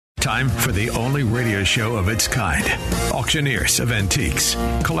Time for the only radio show of its kind. Auctioneers of antiques,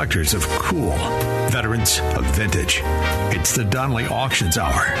 collectors of cool, veterans of vintage. It's the Donnelly Auctions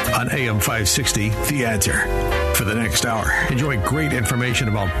Hour on AM 560, The Answer. For the next hour, enjoy great information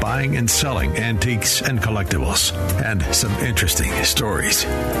about buying and selling antiques and collectibles, and some interesting stories.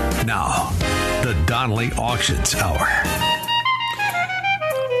 Now, the Donnelly Auctions Hour.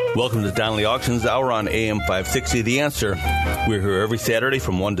 Welcome to Donnelly Auctions Hour on AM 560, The Answer. We're here every Saturday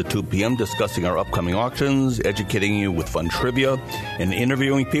from 1 to 2 p.m. discussing our upcoming auctions, educating you with fun trivia, and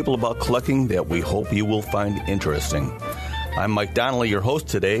interviewing people about collecting that we hope you will find interesting. I'm Mike Donnelly, your host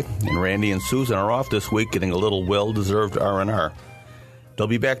today, and Randy and Susan are off this week getting a little well-deserved R&R. They'll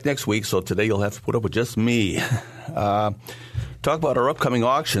be back next week, so today you'll have to put up with just me. Talk about our upcoming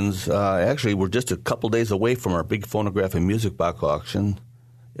auctions. Actually, we're just a couple days away from our big phonograph and music box auction.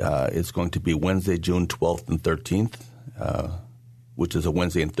 It's going to be Wednesday, June 12th and 13th, which is a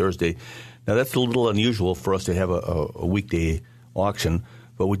Wednesday and Thursday. Now, that's a little unusual for us to have a weekday auction,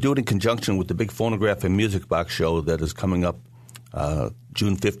 but we do it in conjunction with the big phonograph and music box show that is coming up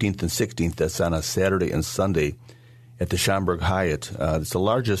June 15th and 16th. That's on a Saturday and Sunday at the Schaumburg Hyatt. It's the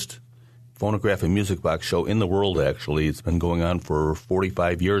largest phonograph and music box show in the world, actually. It's been going on for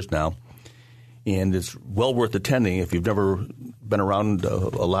 45 years now. And it's well worth attending if you've never been around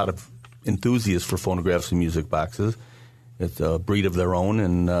a lot of enthusiasts for phonographs and music boxes. It's a breed of their own,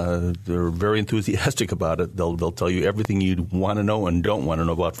 and they're very enthusiastic about it. They'll tell you everything you'd want to know and don't want to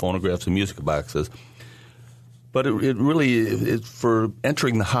know about phonographs and music boxes. But it really is for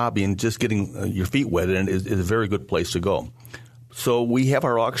entering the hobby and just getting your feet wet in is a very good place to go. So we have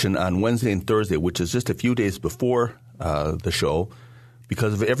our auction on Wednesday and Thursday, which is just a few days before the show.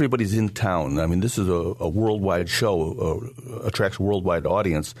 Because if everybody's in town, I mean, this is a worldwide show, attracts a worldwide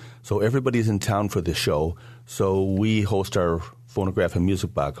audience. So everybody's in town for this show. So we host our phonograph and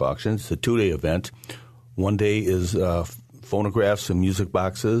music box auction. It's a 2-day event. One day is phonographs and music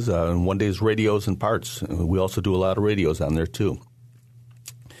boxes, and one day is radios and parts. We also do a lot of radios on there, too.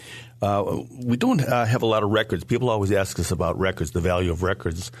 We don't have a lot of records. People always ask us about records, the value of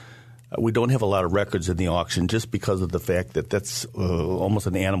records. We don't have a lot of records in the auction just because of the fact that that's almost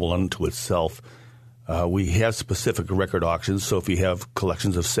an animal unto itself. We have specific record auctions, so if you have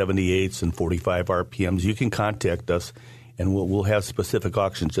collections of 78s and 45 RPMs, you can contact us, and we'll have specific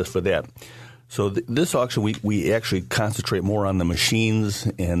auctions just for that. So this auction, we actually concentrate more on the machines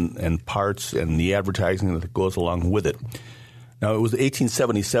and parts and the advertising that goes along with it. Now, it was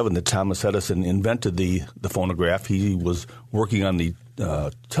 1877 that Thomas Edison invented the phonograph. He was working on the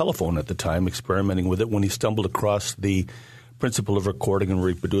telephone at the time, experimenting with it, when he stumbled across the principle of recording and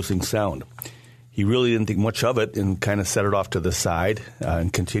reproducing sound. He really didn't think much of it and kind of set it off to the side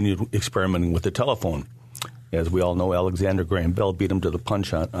and continued experimenting with the telephone. As we all know, Alexander Graham Bell beat him to the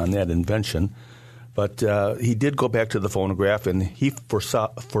punch on that invention. But he did go back to the phonograph, and he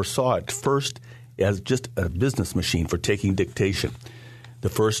foresaw it first as just a business machine for taking dictation. The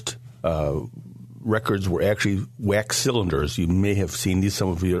first records were actually wax cylinders. You may have seen these. Some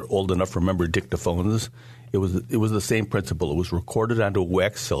of you are old enough to remember dictaphones. It was the same principle. It was recorded onto a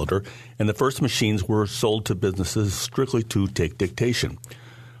wax cylinder, and the first machines were sold to businesses strictly to take dictation.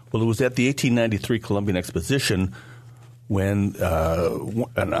 Well, it was at the 1893 Columbian Exposition when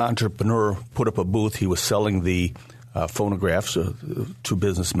an entrepreneur put up a booth. He was selling the phonographs to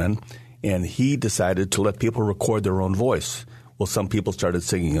businessmen, and he decided to let people record their own voice. Well, some people started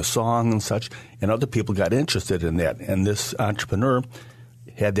singing a song and such, and other people got interested in that. And this entrepreneur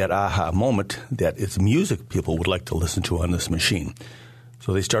had that aha moment that it's music people would like to listen to on this machine.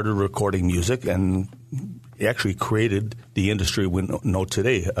 So they started recording music and actually created the industry we know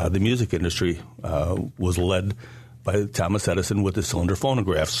today. The music industry was led by Thomas Edison with the cylinder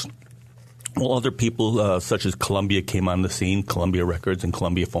phonographs. Well, other people such as Columbia came on the scene, Columbia Records and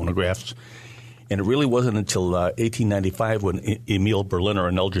Columbia Phonographs. And it really wasn't until 1895 when Emil Berliner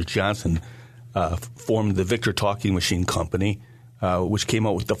and Eldridge Johnson formed the Victor Talking Machine Company, which came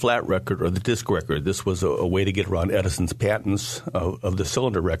out with the flat record or the disc record. This was a way to get around Edison's patents of the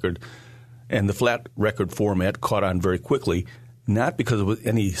cylinder record. And the flat record format caught on very quickly, not because it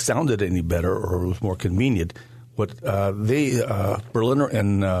was sounded any better or it was more convenient, but Berliner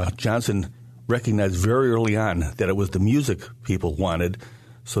and Johnson recognized very early on that it was the music people wanted.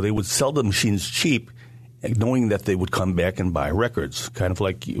 So they would sell the machines cheap, knowing that they would come back and buy records, kind of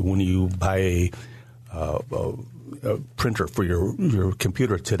like when you buy a printer for your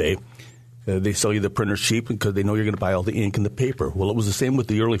computer today. They sell you the printer cheap because they know you're going to buy all the ink and the paper. Well, it was the same with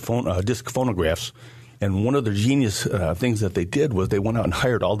the early disc phonographs. And one of the genius things that they did was they went out and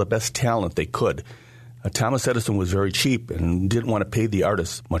hired all the best talent they could. Thomas Edison was very cheap and didn't want to pay the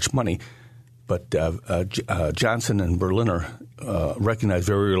artists much money. But Johnson and Berliner recognized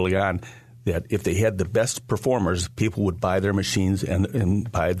very early on that if they had the best performers, people would buy their machines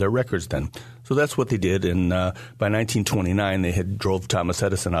and buy their records then. So that's what they did. And by 1929, they had drove Thomas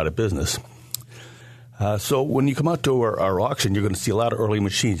Edison out of business. So when you come out to our auction, you're going to see a lot of early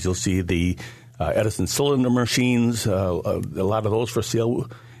machines. You'll see the Edison cylinder machines, a lot of those for sale.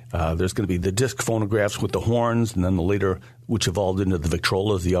 There's going to be the disc phonographs with the horns, and then the later, which evolved into the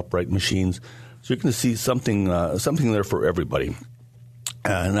Victrolas, the upright machines. So you're going to see something there for everybody.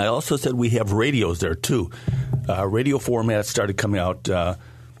 And I also said we have radios there too. Radio formats started coming out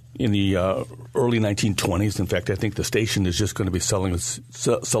in the early 1920s. In fact, I think the station is just going to be celebrating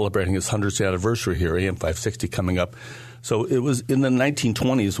its 100th anniversary here, AM 560 coming up. So it was in the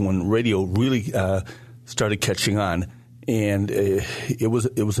 1920s when radio really started catching on. And it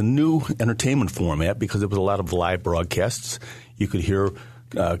was a new entertainment format because there was a lot of live broadcasts. You could hear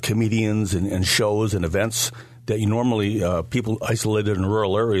comedians and shows and events that you normally people isolated in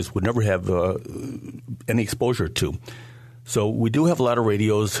rural areas would never have any exposure to. So we do have a lot of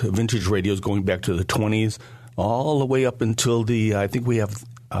radios, vintage radios going back to the 20s, all the way up until I think we have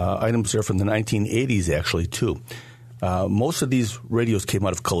items there from the 1980s actually too. Most of these radios came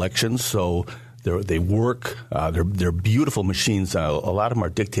out of collections, so they work. They're beautiful machines. A lot of them are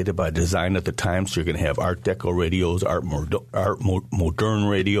dictated by design at the time. So you're going to have Art Deco radios, modern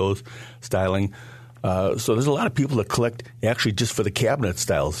radios, styling. So there's a lot of people that collect actually just for the cabinet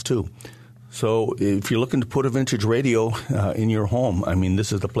styles too. So if you're looking to put a vintage radio in your home, I mean,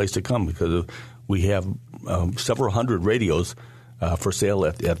 this is the place to come because we have several hundred radios for sale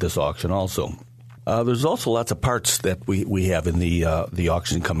at this auction also. There's also lots of parts that we have in the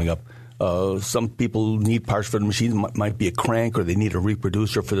auction coming up. Some people need parts for the machine. It might be a crank, or they need a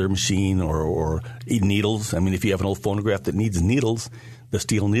reproducer for their machine, or needles. I mean, if you have an old phonograph that needs needles, the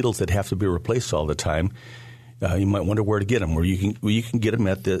steel needles that have to be replaced all the time, you might wonder where to get them. Where you can get them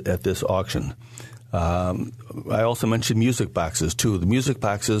at this auction. I also mentioned music boxes too. The music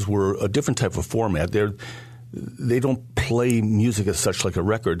boxes were a different type of format. They don't play music as such like a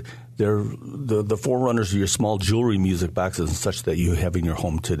record. They're the forerunners of your small jewelry music boxes and such that you have in your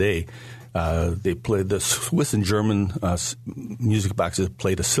home today. They played the Swiss and German music boxes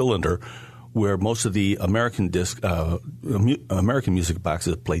played a cylinder, where most of the American music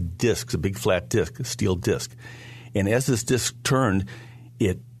boxes played discs, a big flat disc, a steel disc. And as this disc turned,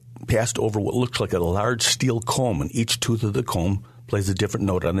 it passed over what looks like a large steel comb, and each tooth of the comb plays a different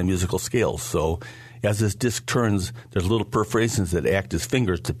note on the musical scale. So as this disc turns, there's little perforations that act as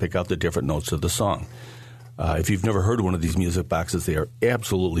fingers to pick out the different notes of the song. If you've never heard of one of these music boxes, they are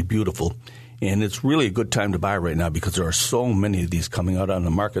absolutely beautiful. And it's really a good time to buy right now because there are so many of these coming out on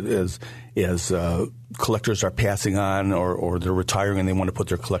the market as collectors are passing on or they're retiring and they want to put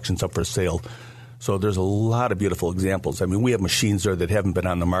their collections up for sale. So there's a lot of beautiful examples. I mean, we have machines there that haven't been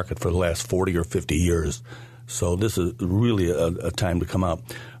on the market for the last 40 or 50 years. So this is really a time to come out.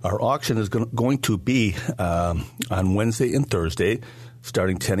 Our auction is going to be on Wednesday and Thursday,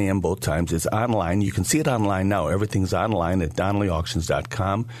 starting 10 a.m. both times. It's online. You can see it online now. Everything's online at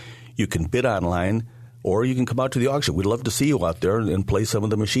DonnellyAuctions.com. You can bid online, or you can come out to the auction. We'd love to see you out there and play some of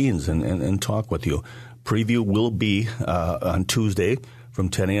the machines and talk with you. Preview will be on Tuesday from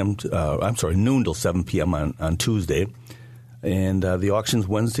 10 a.m. noon till 7 p.m. on Tuesday. And the auction's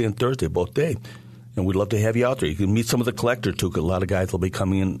Wednesday and Thursday, both day. And we'd love to have you out there. You can meet some of the collectors, too, because a lot of guys will be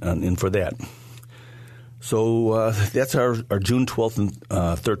coming in for that. So that's our June 12th and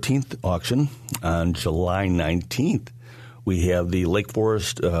 13th auction. On July 19th, we have the Lake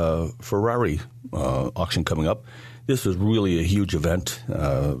Forest Ferrari auction coming up. This is really a huge event.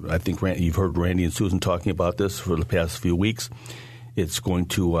 I think you've heard Randy and Susan talking about this for the past few weeks. It's going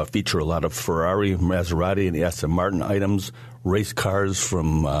to feature a lot of Ferrari, Maserati, and Aston Martin items, race cars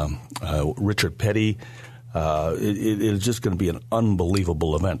from Richard Petty. It is just going to be an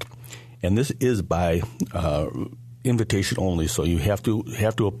unbelievable event. And this is by invitation only, so you have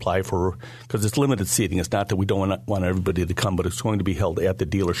to apply for, because it's limited seating. It's not that we don't want everybody to come, but it's going to be held at the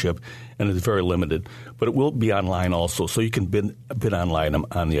dealership, and it's very limited. But it will be online also, so you can bid online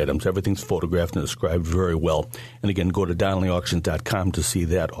on the items. Everything's photographed and described very well. And again, go to DonnellyAuctions.com to see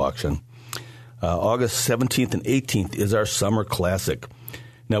that auction. August 17th and 18th is our Summer Classic.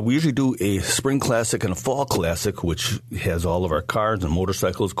 Now, we usually do a Spring Classic and a Fall Classic, which has all of our cars and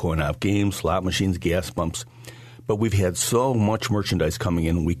motorcycles, coin-op games, slot machines, gas pumps. But we've had so much merchandise coming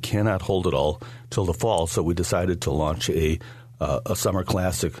in, we cannot hold it all till the fall, so we decided to launch a Summer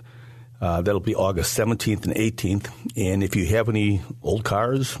Classic. That'll be August 17th and 18th. And if you have any old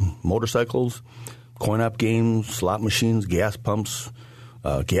cars, motorcycles, coin-op games, slot machines, gas pumps,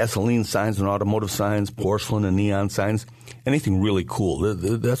 gasoline signs and automotive signs, porcelain and neon signs, anything really cool.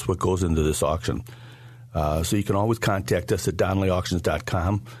 That's what goes into this auction. So you can always contact us at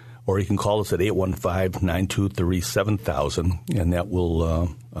DonnellyAuctions.com, or you can call us at 815-923-7000, and that will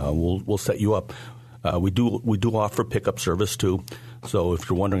we'll set you up. We do offer pickup service too. So if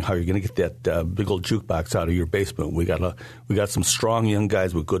you're wondering how you're going to get that big old jukebox out of your basement, we got some strong young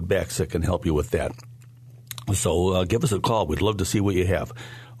guys with good backs that can help you with that. So give us a call. We'd love to see what you have.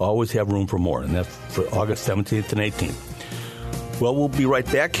 Always have room for more, and that's for August 17th and 18th. Well, we'll be right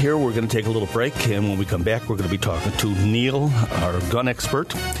back here. We're going to take a little break, and when we come back, we're going to be talking to Neil, our gun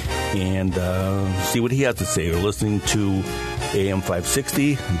expert, and see what he has to say. We're listening to AM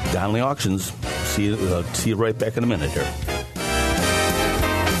 560, Donnelly Auctions. See you right back in a minute here.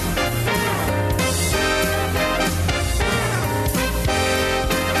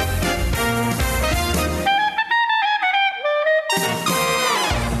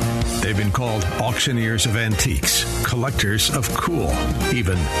 They've been called auctioneers of antiques, collectors of cool,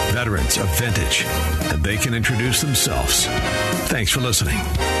 even veterans of vintage. And they can introduce themselves. Thanks for listening.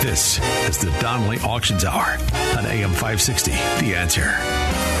 This is the Donnelly Auctions Hour on AM 560, The Answer.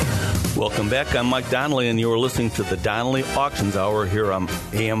 Welcome back. I'm Mike Donnelly, and you're listening to the Donnelly Auctions Hour here on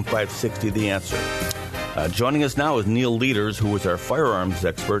AM 560, The Answer. Joining us now is Neil Leaders, who is our firearms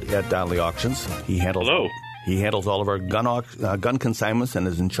expert at Donnelly Auctions. Hello. He handles all of our gun consignments and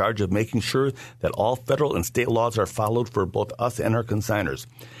is in charge of making sure that all federal and state laws are followed for both us and our consigners.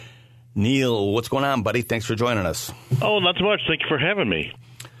 Neil, what's going on, buddy? Thanks for joining us. Oh, not too much. Thank you for having me.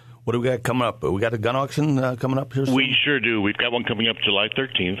 What do we got coming up? We got a gun auction coming up here soon? We sure do. We've got one coming up July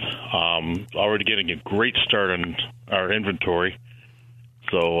 13th. Already getting a great start on our inventory.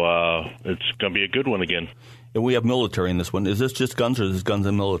 So it's going to be a good one again. And we have military in this one. Is this just guns, or is this guns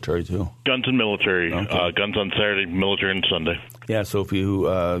and military too? Guns and military. Okay. Guns on Saturday, military on Sunday. Yeah, so if you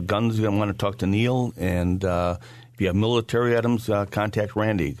guns, you're going to want to talk to Neil, and if you have military items, contact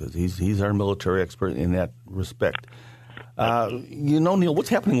Randy, because he's our military expert in that respect. Neil, what's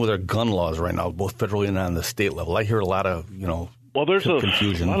happening with our gun laws right now, both federally and on the state level? I hear a lot of, well, there's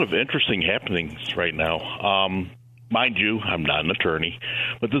confusion. A lot of interesting happenings right now. Mind you, I'm not an attorney,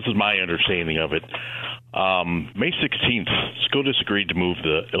 but this is my understanding of it. May 16th, SCOTUS agreed to move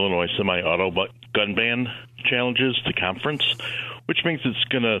the Illinois semi-auto gun ban challenges to conference, which means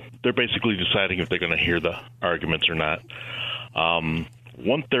they're basically deciding if they're going to hear the arguments or not.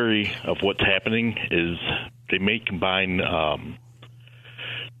 One theory of what's happening is they may combine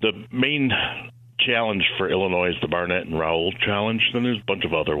the main challenge for Illinois is the Barnett and Raoul challenge. Then there's a bunch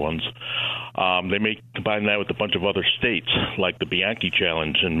of other ones. They may combine that with a bunch of other states, like the Bianchi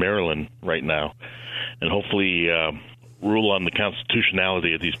challenge in Maryland right now, and hopefully rule on the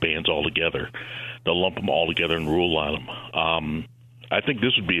constitutionality of these bans altogether. They'll lump them all together and rule on them. I think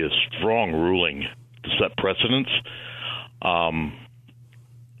this would be a strong ruling to set precedents.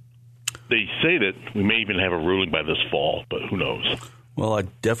 They say that we may even have a ruling by this fall, but who knows? Well, I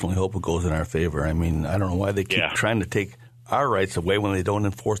definitely hope it goes in our favor. I mean, I don't know why they keep trying to take our rights away when they don't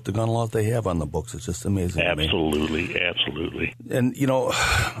enforce the gun laws they have on the books. It's just amazing. Absolutely. And,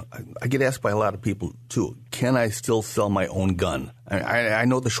 I get asked by a lot of people, too, can I still sell my own gun? I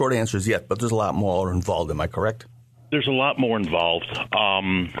know the short answer is yes, but there's a lot more involved. Am I correct? There's a lot more involved.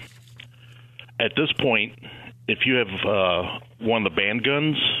 At this point, if you have one of the banned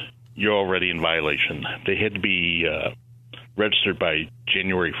guns, you're already in violation. They had to be registered by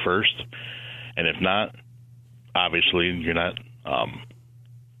January 1st, and if not, obviously you're not in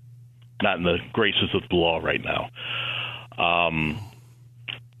the graces of the law right now.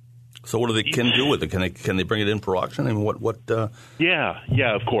 So what can they do with it? Can they bring it in for auction? I mean, what?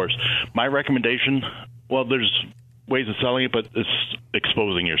 Yeah, of course. My recommendation, well, there's ways of selling it, but it's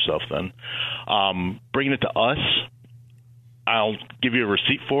exposing yourself then. Bringing it to us, I'll give you a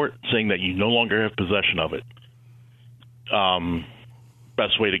receipt for it saying that you no longer have possession of it.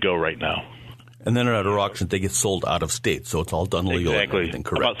 Best way to go right now. And then at our auctions, they get sold out of state, so it's all done legal. Exactly.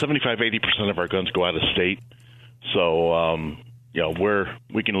 Correct. About 75-80% of our guns go out of state, so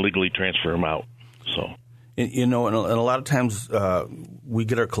we can legally transfer them out. So, and a lot of times we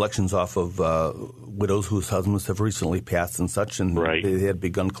get our collections off of widows whose husbands have recently passed and such, and they had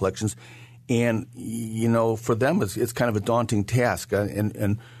big gun collections. And for them, it's kind of a daunting task.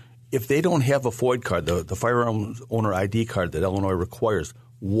 And if they don't have a FOID card, the firearms owner ID card that Illinois requires,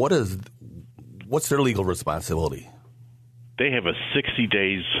 what's their legal responsibility? They have a 60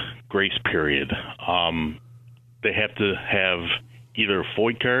 days grace period. They have to have either a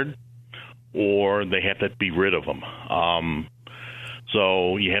FOID card or they have to be rid of them.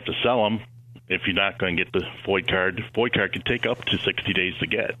 So you have to sell them if you're not going to get the FOID card can take up to 60 days to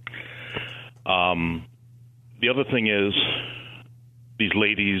get. The other thing is these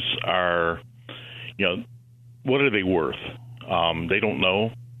ladies are, what are they worth? They don't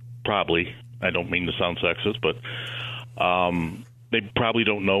know, probably. I don't mean to sound sexist, but they probably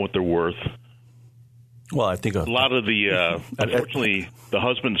don't know what they're worth. Well, I think a lot of the, unfortunately, the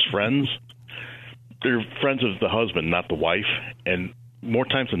husband's friends, they're friends of the husband, not the wife. And more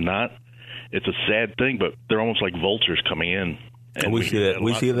times than not, it's a sad thing, but they're almost like vultures coming in. And we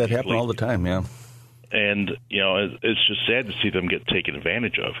see that happen all the time, yeah. And, it's just sad to see them get taken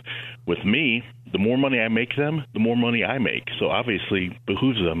advantage of. With me, the more money I make them, the more money I make. So obviously it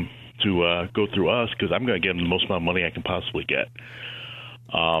behooves them to go through us because I'm going to get them the most amount of money I can possibly get.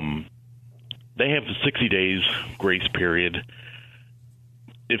 They have the 60 days grace period.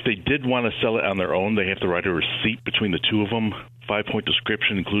 If they did want to sell it on their own, they have to write a receipt between the two of them, 5-point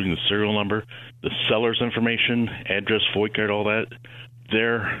description, including the serial number, the seller's information, address, FOID card, all that.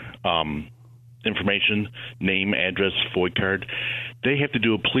 Their information, name, address, FOID card. They have to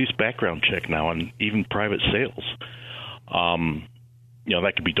do a police background check now on even private sales.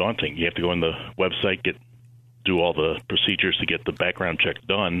 That could be daunting. You have to go on the website, do all the procedures to get the background check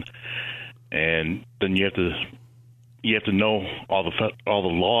done, and then you have to know all the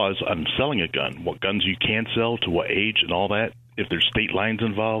laws on selling a gun, what guns you can sell, to what age, and all that. If there's state lines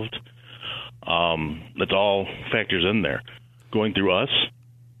involved, that's all factors in there. Going through us,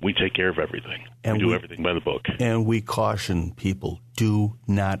 we take care of everything. And we do everything by the book. And we caution people, do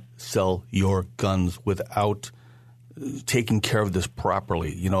not sell your guns without taking care of this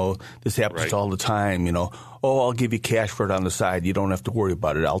properly. This happens all the time. I'll give you cash for it on the side. You don't have to worry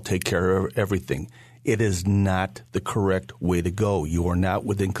about it. I'll take care of everything. It is not the correct way to go. You are not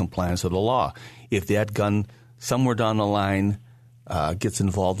within compliance of the law. If that gun somewhere down the line gets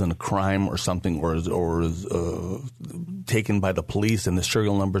involved in a crime or something, or is taken by the police, and the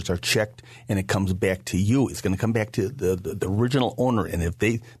serial numbers are checked, and it comes back to you, it's going to come back to the original owner, and if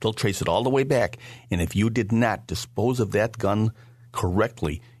they'll trace it all the way back. And if you did not dispose of that gun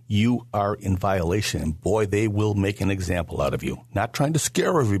correctly, you are in violation. And boy, they will make an example out of you. Not trying to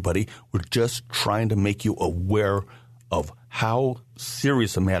scare everybody. We're just trying to make you aware of how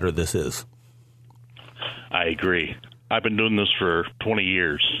serious a matter this is. I agree. I've been doing this for 20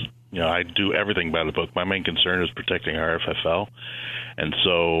 years. I do everything by the book. My main concern is protecting our FFL, and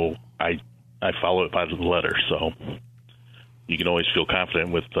so I follow it by the letter. So you can always feel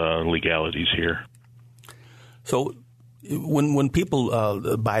confident with legalities here. So when people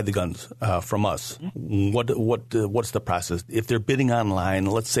buy the guns from us, what's the process? If they're bidding online,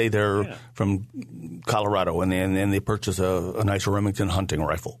 let's say they're from Colorado and they purchase a nice Remington hunting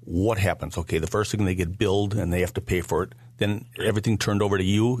rifle, what happens? Okay, the first thing, they get billed and they have to pay for it. Then everything turned over to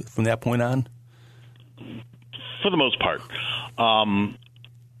you from that point on? For the most part.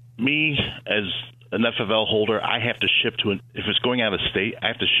 Me, as an FFL holder, I have to ship if it's going out of state, I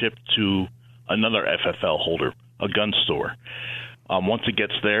have to ship to another FFL holder, a gun store. Once it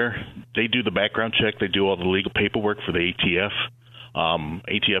gets there, they do the background check. They do all the legal paperwork for the ATF,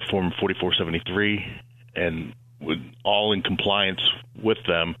 ATF Form 4473, and all in compliance with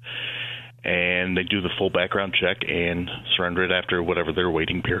them. And they do the full background check and surrender it after whatever their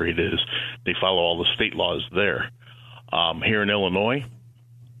waiting period is. They follow all the state laws there. Here in Illinois,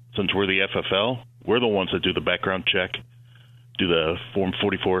 since we're the FFL, we're the ones that do the background check, do the Form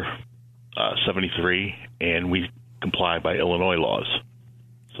 4473, and we comply by Illinois laws.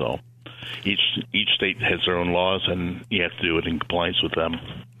 So each state has their own laws, and you have to do it in compliance with them.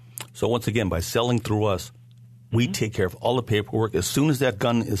 So once again, by selling through us, we take care of all the paperwork. As soon as that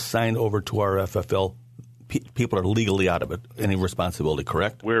gun is signed over to our FFL, people are legally out of it. Any responsibility,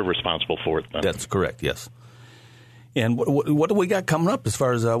 correct? We're responsible for it then. That's correct, yes. And what do we got coming up as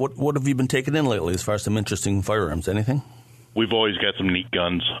far as what have you been taking in lately as far as some interesting firearms? Anything? We've always got some neat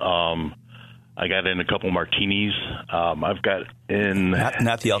guns. I got in a couple martinis. I've got in...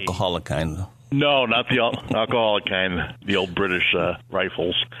 Not the alcoholic kind. No, not the alcoholic kind, the old British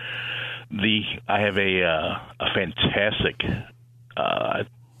rifles. I have a fantastic,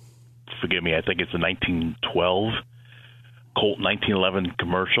 forgive me, I think it's a 1912 Colt 1911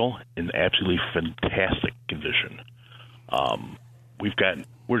 commercial in absolutely fantastic condition.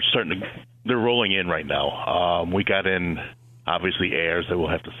 They're rolling in right now. We got in, obviously, ARs that we'll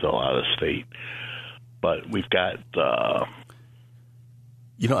have to sell out of state. But we've got...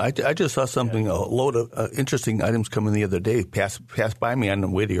 I just saw something, a load of interesting items coming the other day, passed by me on the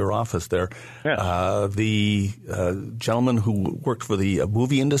way to your office there. Yeah. The gentleman who worked for the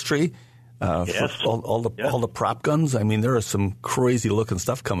movie industry, yes. for all the prop guns. I mean, there is some crazy looking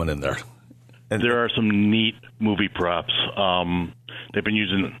stuff coming in there. There are some neat movie props. They've been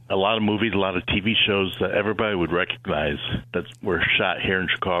using a lot of movies, a lot of TV shows that everybody would recognize that were shot here in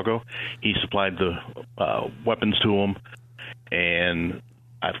Chicago. He supplied the weapons to them, and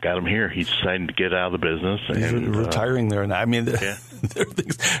I've got him here. He's deciding to get out of the business. He's retiring there. And I mean, there are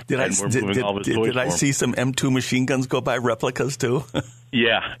things. Did I see some M2 machine guns go by, replicas too?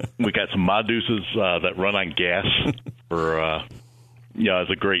 Yeah, we got some Mod Deuces that run on gas for.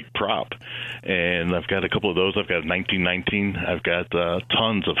 It's a great prop, and I've got a couple of those. I've got a 1919. I've got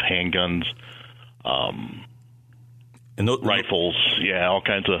tons of handguns, and rifles. Yeah, all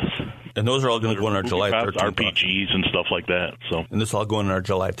kinds of. And those are all going to go in our July 13th RPGs auction. And stuff like that. So, and this is all going in our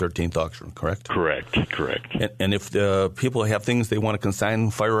July 13th auction, correct? Correct. And if the people have things they want to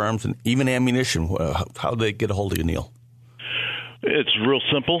consign, firearms and even ammunition, how do they get a hold of you, Neil? It's real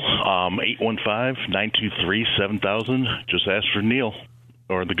simple. 815-923-7000. Just ask for Neil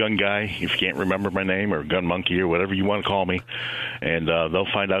or the gun guy if you can't remember my name, or gun monkey, or whatever you want to call me. And they'll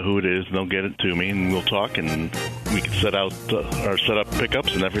find out who it is, and they'll get it to me, and we'll talk, and we can set up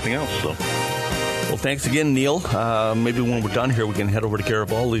pickups and everything else. So. Well, thanks again, Neil. Maybe when we're done here, we can head over to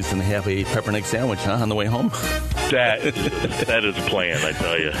Garibaldi's and have a pepper and egg sandwich, on the way home. That is a plan, I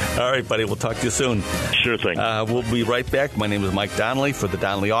tell you. All right, buddy. We'll talk to you soon. Sure thing. We'll be right back. My name is Mike Donnelly for the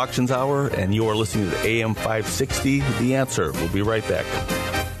Donnelly Auctions Hour, and you are listening to AM 560, The Answer. We'll be right back.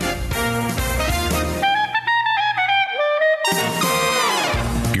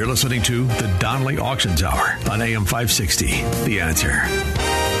 You're listening to the Donnelly Auctions Hour on AM 560, The Answer.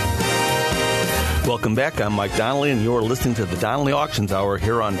 Welcome back. I'm Mike Donnelly, and you're listening to the Donnelly Auctions Hour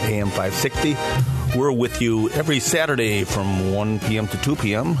here on AM 560. We're with you every Saturday from 1 p.m. to 2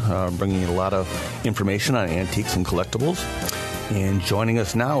 p.m., bringing you a lot of information on antiques and collectibles. And joining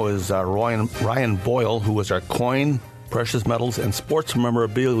us now is Ryan Boyle, who is our coin, precious metals, and sports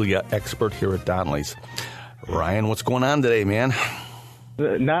memorabilia expert here at Donnelly's. Ryan, what's going on today, man?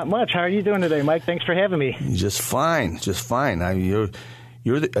 Not much. How are you doing today, Mike? Thanks for having me. Just fine.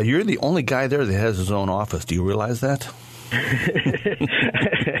 You're the only guy there that has his own office. Do you realize that?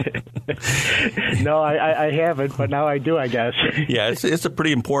 No, I haven't, but now I do, I guess. Yeah, it's a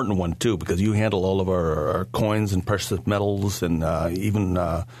pretty important one, too, because you handle all of our coins and precious metals and even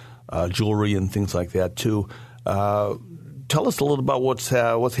jewelry and things like that, too. Tell us a little about what's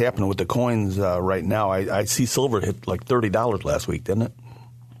happening with the coins right now. I see silver hit like $30 last week, didn't it?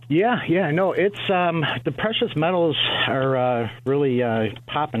 Yeah. No, it's the precious metals are really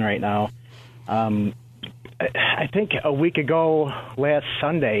popping right now. I think a week ago, last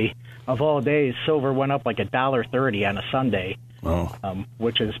Sunday, of all days, silver went up like $1.30 on a Sunday,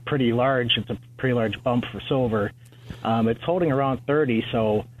 which is pretty large. It's a pretty large bump for silver. It's holding around 30,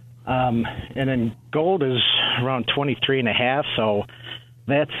 so and then gold is around 23.5, so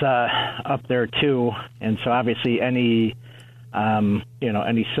that's up there too. And so obviously any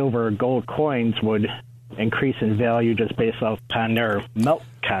silver or gold coins would increase in value just based off on their melt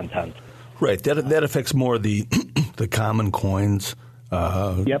content. Right. That affects more the common coins,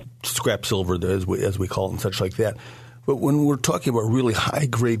 scrap silver, as we call it, and such like that. But when we're talking about really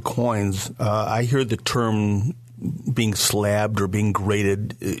high-grade coins, I hear the term being slabbed or being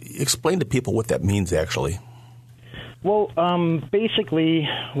graded. Explain to people what that means, actually. Well, basically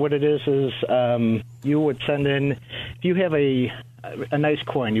what it is you would send in, if you have a nice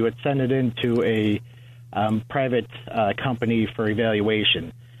coin, you would send it into a private company for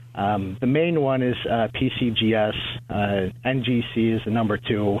evaluation. The main one is PCGS. NGC is the number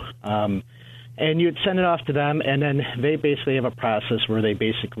 2. And you'd send it off to them, and then they basically have a process where they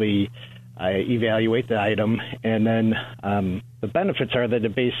basically evaluate the item, and then the benefits are that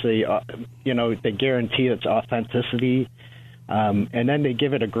it basically, they guarantee its authenticity, and then they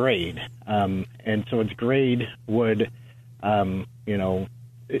give it a grade. And so its grade would,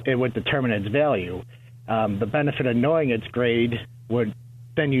 it would determine its value. The benefit of knowing its grade would,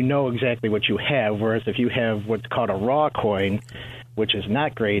 then you know exactly what you have, whereas if you have what's called a raw coin, which is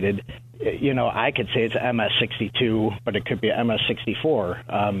not graded, I could say it's an MS-62, but it could be an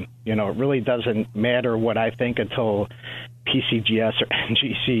MS-64. It really doesn't matter what I think until PCGS or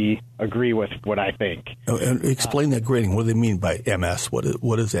NGC agree with what I think. And explain that grading. What do they mean by MS? What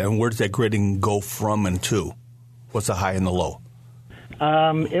is that? And where does that grading go from and to? What's the high and the low?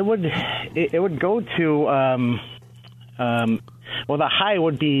 It would go to the high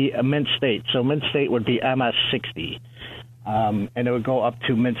would be a mint state. So mint state would be MS-60. And it would go up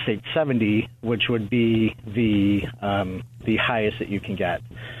to mint state 70, which would be the highest that you can get.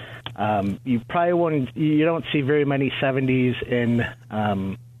 You probably you don't see very many 70s in,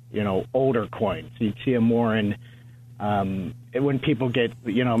 older coins. You'd see them more in When people get,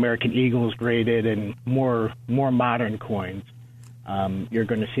 American Eagles graded and more modern coins, you're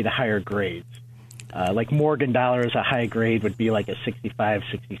going to see the higher grades. Like Morgan dollars, a high grade would be like a 65,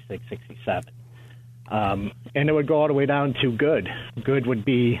 66, 67. And it would go all the way down to good. Good would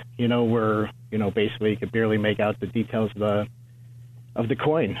be, where, basically you could barely make out the details of the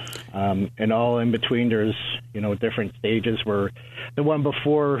coin. And all in between, there's, different stages where the one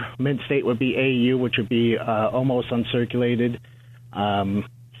before mint state would be AU, which would be almost uncirculated.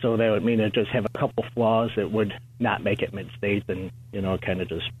 So that would mean it just have a couple flaws that would not make it mint state, and, it kind of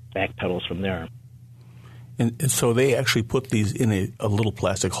just backpedals from there. And so they actually put these in a little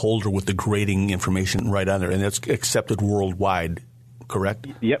plastic holder with the grading information right on there, and that's accepted worldwide, correct?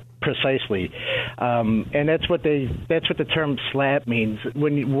 Yep, precisely. And that's what the term slab means.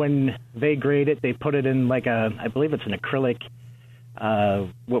 When they grade it, they put it in like I believe it's an acrylic,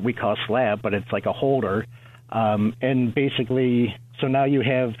 what we call slab, but it's like a holder. And basically, so now you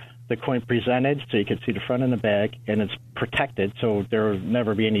have the coin presented, so you can see the front and the back, and it's protected, so there will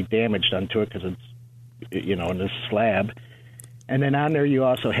never be any damage done to it because it's, in this slab. And then on there you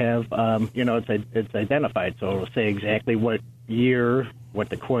also have, it's identified, so it'll say exactly what year, what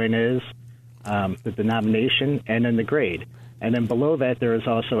the coin is, the denomination, and then the grade. And then below that, there is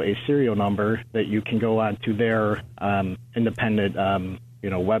also a serial number that you can go on to their independent,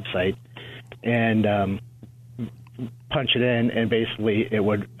 website and punch it in, and basically it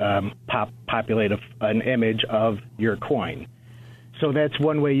would populate an image of your coin. So that's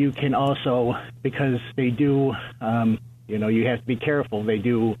one way you can also, because they do, you have to be careful. They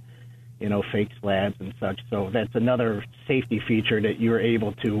do, fake slabs and such. So that's another safety feature that you're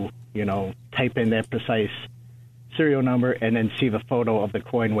able to, type in that precise serial number and then see the photo of the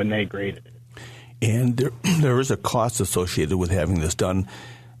coin when they graded it. And there is a cost associated with having this done.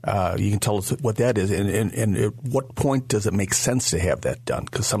 You can tell us what that is, and at what point does it make sense to have that done?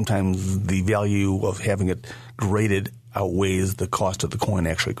 Because sometimes the value of having it graded outweighs the cost of the coin,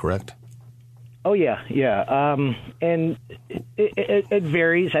 actually, correct? Oh, yeah. And it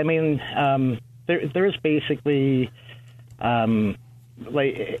varies. I mean, there's basically,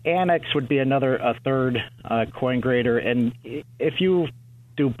 like Annex would be a third coin grader, and if you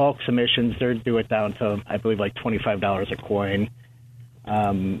do bulk submissions, they'd do it down to, I believe, like $25 a coin.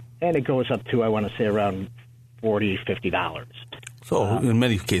 And it goes up to, I want to say, around $40, $50. So in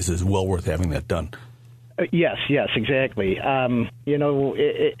many cases, well worth having that done. Yes, exactly. You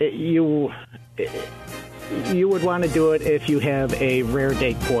would want to do it if you have a rare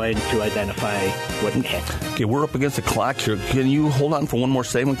date coin to identify what it has. Okay, we're up against the clock here. Can you hold on for one more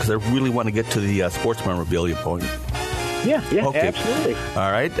segment? Because I really want to get to the sports memorabilia point. Yeah, okay. Absolutely.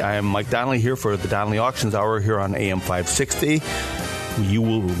 All right, I am Mike Donnelly here for the Donnelly Auctions Hour here on AM 560.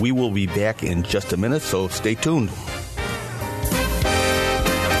 We will be back in just a minute, so stay tuned.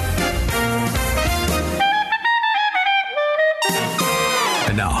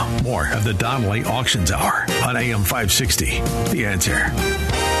 And now, more of the Donnelly Auctions Hour on AM 560. The Answer.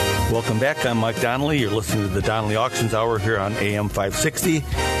 Welcome back. I'm Mike Donnelly. You're listening to the Donnelly Auctions Hour here on AM 560.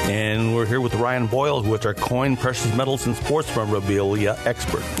 And we're here with Ryan Boyle, who is our coin, precious metals, and sports memorabilia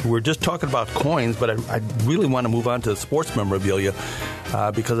expert. We're just talking about coins, but I really want to move on to sports memorabilia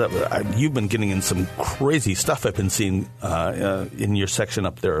because you've been getting in some crazy stuff I've been seeing in your section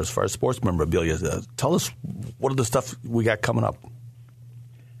up there as far as sports memorabilia. Tell us, what are the stuff we got coming up?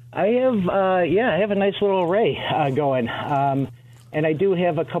 I have a nice little array going. And I do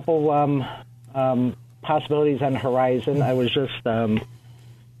have a couple possibilities on the horizon. I was just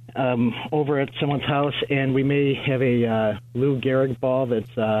over at someone's house, and we may have a Lou Gehrig ball that's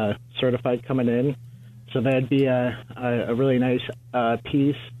certified coming in. So that'd be a really nice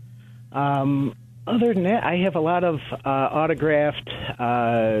piece. Other than that, I have a lot of autographed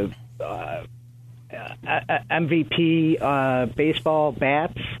MVP baseball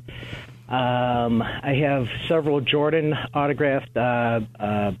bats. I have several Jordan autographed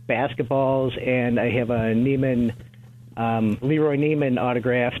basketballs, and I have a Leroy Neiman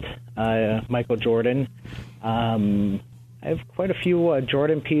autographed Michael Jordan. I have quite a few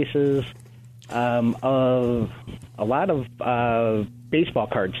Jordan pieces, of a lot of baseball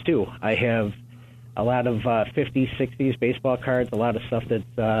cards, too. I have a lot of 50s, 60s baseball cards, a lot of stuff that's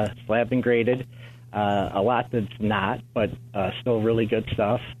slabbed and graded, a lot that's not, but still really good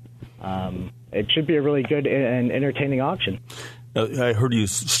stuff. It should be a really good and entertaining auction. I heard you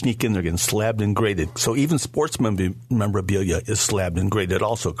sneak in there again, slabbed and graded. So even sports memorabilia is slabbed and graded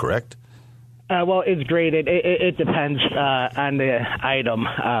also, correct? Well, it's graded. It depends on the item.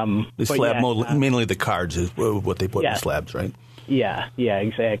 The slab, mainly the cards is what they put in slabs, right? Yeah,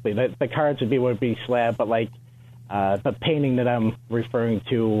 exactly. The cards would be slab, but like The painting that I'm referring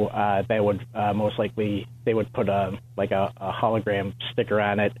to, that would most likely they would put a hologram sticker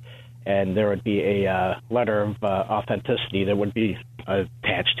on it, and there would be a letter of authenticity that would be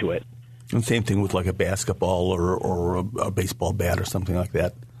attached to it. And same thing with like a basketball or a baseball bat or something like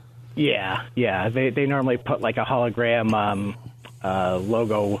that. Yeah. They normally put like a hologram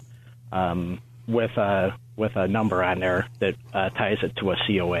logo with a number on there that ties it to a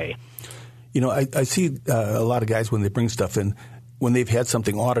COA. You know, I see a lot of guys when they bring stuff in, when they've had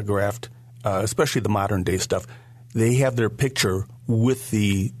something autographed, especially the modern day stuff, they have their picture with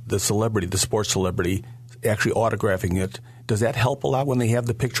the celebrity, the sports celebrity, actually autographing it. Does that help a lot when they have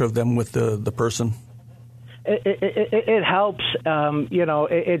the picture of them with the person? It helps.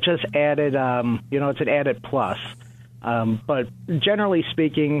 It just added, it's an added plus. But generally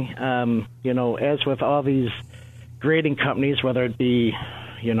speaking, as with all these grading companies, whether it be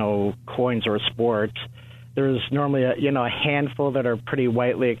coins or sports, there's normally a handful that are pretty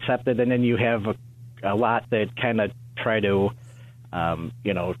widely accepted, and then you have a lot that kind of try to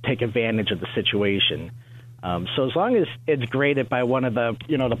take advantage of the situation. So as long as it's graded by one of the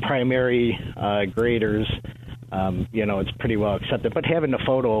the primary graders, it's pretty well accepted. But having the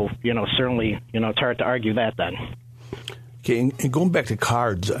photo, certainly it's hard to argue that then. Okay, and going back to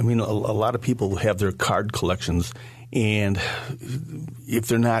cards, I mean, a lot of people have their card collections. And if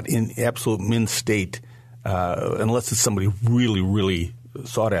they're not in absolute mint state, unless it's somebody really, really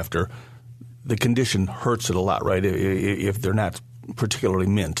sought after, the condition hurts it a lot, right? If they're not particularly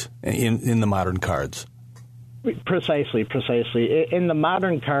mint in the modern cards. Precisely. In the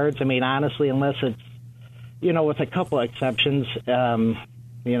modern cards, I mean, honestly, unless it's, with a couple of exceptions,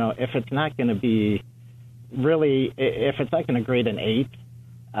 if it's not going to be really, if it's not going to grade an 8,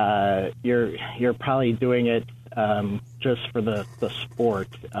 you're probably doing it just for the sport.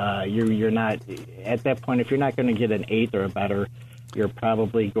 You're not at that point. If you're not going to get an 8 or a better, you're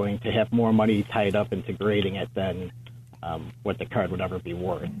probably going to have more money tied up into grading it than what the card would ever be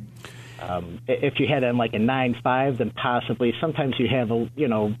worth. If you had like a 9.5, then possibly sometimes you have you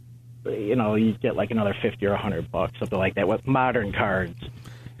get like another $50 or $100, something like that with modern cards.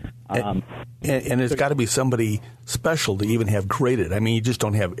 And it's got to be somebody special to even have graded. I mean, you just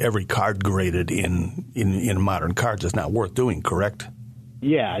don't have every card graded in modern cards. It's not worth doing, correct?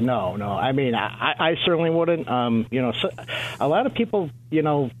 Yeah, no. I mean, I certainly wouldn't. So a lot of people,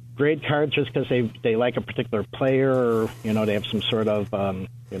 grade cards just because they like a particular player or, they have some sort of,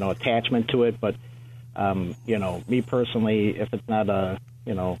 attachment to it. But, me personally, if it's not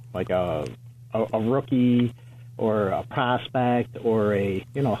like a rookie or a prospect or a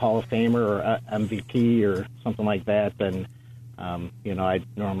Hall of Famer or a MVP or something like that, then I'd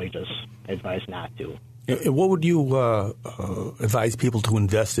normally just advise not to. What would you advise people to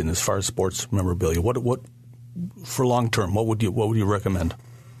invest in as far as sports memorabilia? What for long term? What would you recommend?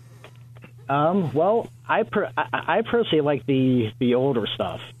 Well, I personally like the older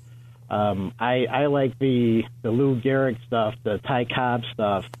stuff. I like the Lou Gehrig stuff, the Ty Cobb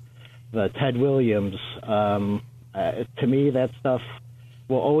stuff, the Ted Williams. To me, that stuff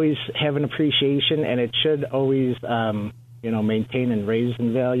will always have an appreciation, and it should always, maintain and raise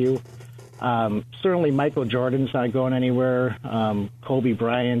in value. Certainly, Michael Jordan's not going anywhere. Kobe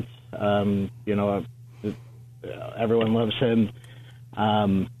Bryant, everyone loves him.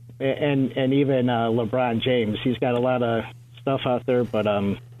 And even LeBron James, he's got a lot of stuff out there, but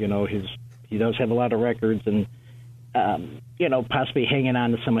he does have a lot of records, and possibly hanging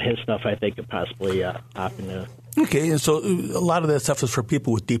on to some of his stuff, I think could possibly pop into. Okay, and so a lot of that stuff is for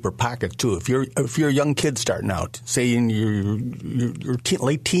people with deeper pockets too. If you're a young kid starting out, say in your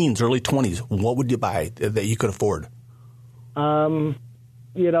late teens, early 20s, what would you buy that you could afford? I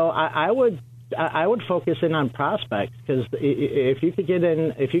would focus in on prospects, because if you could get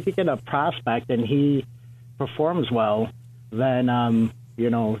a prospect and he performs well, then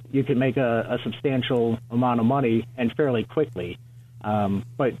you could make a substantial amount of money and fairly quickly.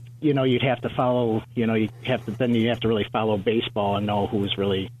 But you'd have to follow. You have to really follow baseball and know who's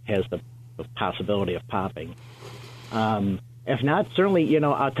really has the possibility of popping. If not, certainly,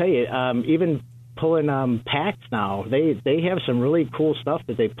 I'll tell you, even pulling packs now, they have some really cool stuff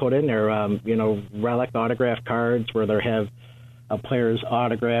that they put in there. Relic autograph cards where they have a player's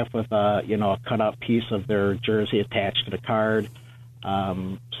autograph with a cut-out piece of their jersey attached to the card.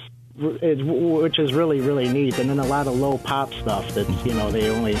 Which is really, really neat. And then a lot of low pop stuff that, they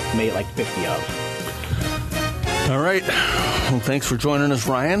only made like 50 of. All right. Well, thanks for joining us,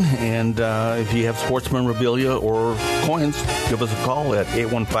 Ryan. And if you have sports memorabilia or coins, give us a call at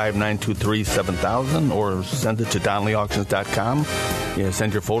 815-923-7000 or send it to DonnellyAuctions.com.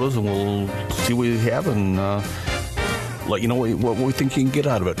 Send your photos and we'll see what you have and let you know what we think you can get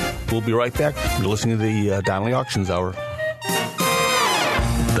out of it. We'll be right back. You're listening to the Donnelly Auctions Hour.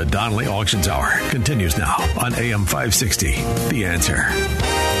 The Donnelly Auctions Hour continues now on AM 560. The Answer.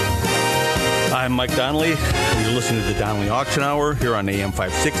 I'm Mike Donnelly. You're listening to the Donnelly Auction Hour here on AM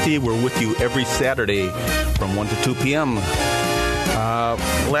 560. We're with you every Saturday from 1 to 2 p.m.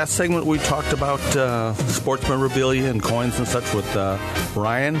 Last segment, we talked about sports memorabilia and coins and such with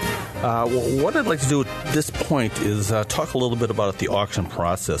Ryan. What I'd like to do at this point is talk a little bit about the auction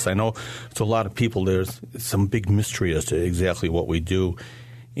process. I know to a lot of people there's some big mystery as to exactly what we do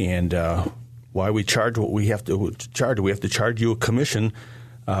and why we charge what we have to charge. We have to charge you a commission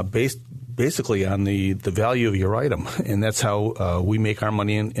basically on the value of your item, and that's how we make our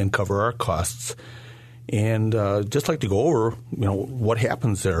money and cover our costs. And just like to go over, what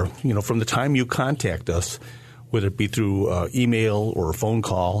happens there. From the time you contact us, whether it be through email or a phone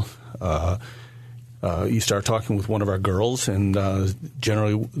call, you start talking with one of our girls, and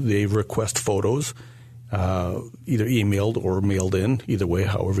generally they request photos, either emailed or mailed in, either way,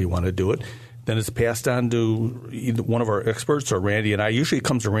 however you want to do it. Then it's passed on to either one of our experts or Randy and I. Usually it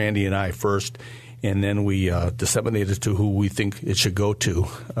comes to Randy and I first, and then we disseminate it to who we think it should go to.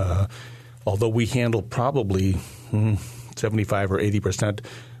 Although we handle probably 75 or 80%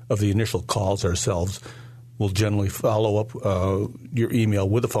 of the initial calls ourselves, we'll generally follow up your email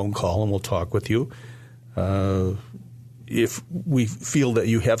with a phone call, and we'll talk with you. If we feel that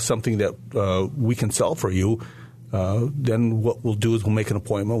you have something that we can sell for you, then what we'll do is we'll make an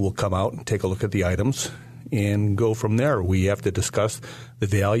appointment. We'll come out and take a look at the items and go from there. We have to discuss the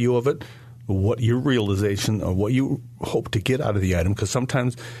value of it, what your realization of what you hope to get out of the item, because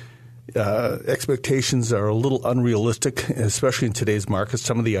sometimes expectations are a little unrealistic, especially in today's market.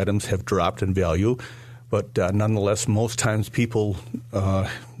 Some of the items have dropped in value, but nonetheless, most times people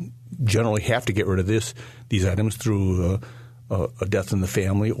generally have to get rid of these items through a death in the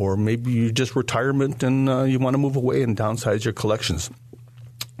family, or maybe you just retirement and you want to move away and downsize your collections.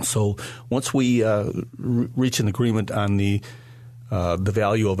 So once we reach an agreement on the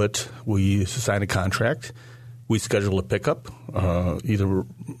value of it, we sign a contract. We schedule a pickup. Either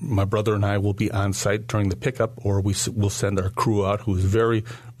my brother and I will be on site during the pickup, or we'll send our crew out who is very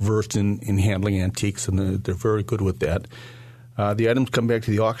versed in handling antiques, and they're very good with that. The items come back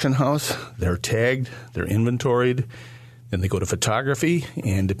to the auction house. They're tagged. They're inventoried. Then they go to photography,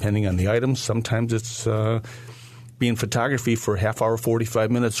 and depending on the items, sometimes it's being photography for a half hour,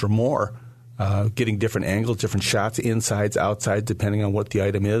 45 minutes or more, getting different angles, different shots, insides, outsides, depending on what the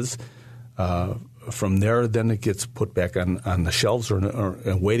item is. From there, then it gets put back on the shelves or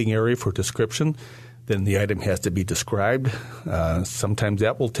a waiting area for description. Then the item has to be described. Sometimes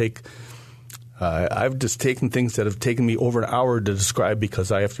that will take I've just taken things that have taken me over an hour to describe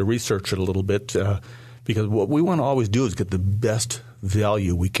because I have to research it a little bit because what we want to always do is get the best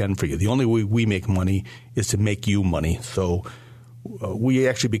value we can for you. The only way we make money is to make you money. So we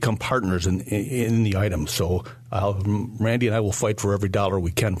actually become partners in the item. So Randy and I will fight for every dollar we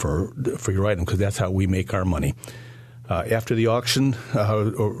can for your item because that's how we make our money. After the auction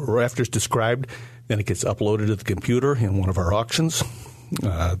or after it's described, then it gets uploaded to the computer in one of our auctions.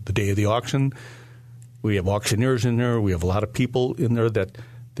 The day of the auction, we have auctioneers in there. We have a lot of people in there that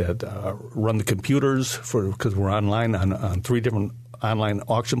run the computers because we're online on 3 different online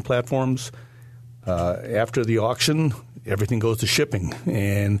auction platforms. After the auction, everything goes to shipping,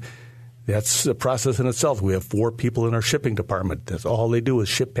 and that's a process in itself. We have 4 people in our shipping department. That's all they do is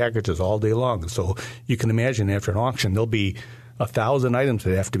ship packages all day long. So you can imagine after an auction, there'll be 1,000 items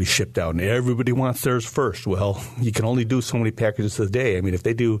that have to be shipped out, and everybody wants theirs first. Well, you can only do so many packages a day. I mean, if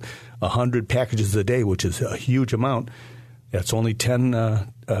they do 100 packages a day, which is a huge amount, that's only 10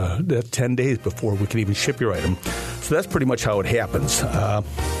 days before we can even ship your item. So that's pretty much how it happens.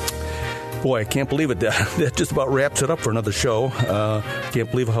 Boy, I can't believe it. That just about wraps it up for another show.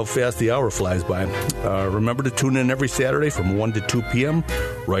 Can't believe how fast the hour flies by. Remember to tune in every Saturday from 1 to 2 p.m.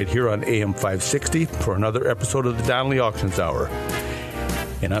 right here on AM 560 for another episode of the Donnelly Auctions Hour.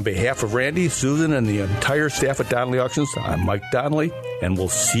 And on behalf of Randy, Susan, and the entire staff at Donnelly Auctions, I'm Mike Donnelly, and we'll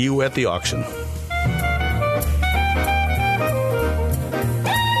see you at the auction.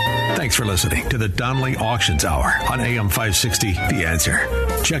 Thanks for listening to the Donnelly Auctions Hour on AM 560, The Answer.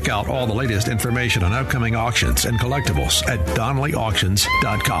 Check out all the latest information on upcoming auctions and collectibles at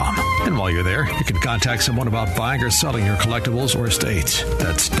DonnellyAuctions.com. And while you're there, you can contact someone about buying or selling your collectibles or estates.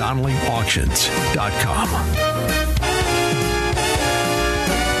 That's DonnellyAuctions.com.